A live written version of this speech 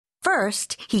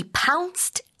First, he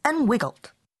pounced and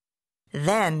wiggled.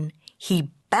 Then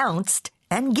he bounced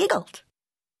and giggled.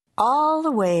 All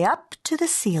the way up to the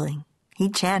ceiling, he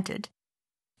chanted,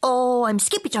 "Oh, I'm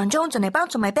Skippyjon Jones and I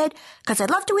bounce on my bed 'cause I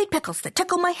love to eat pickles that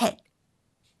tickle my head."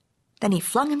 Then he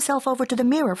flung himself over to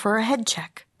the mirror for a head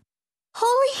check.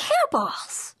 "Holy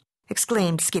hairballs!"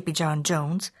 exclaimed Skippyjon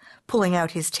Jones, pulling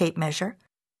out his tape measure.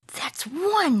 "That's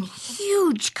one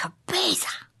huge cabeza."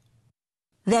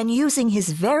 Then, using his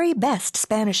very best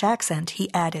Spanish accent,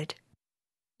 he added,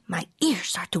 "My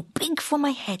ears are too big for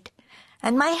my head,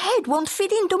 and my head won't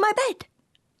fit into my bed.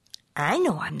 I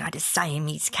know I'm not a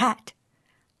Siamese cat.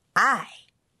 I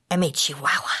am a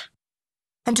Chihuahua."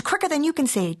 And quicker than you can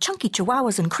say chunky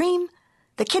chihuahuas and cream,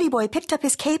 the kitty boy picked up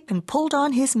his cape and pulled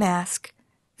on his mask.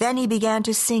 Then he began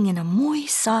to sing in a muy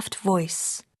soft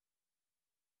voice.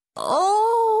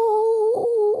 "Oh,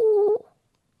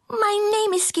 my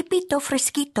name is Skippito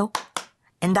Fresquito,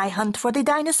 and I hunt for the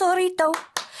dinosaurito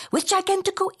with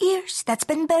gigantico ears that's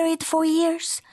been buried for years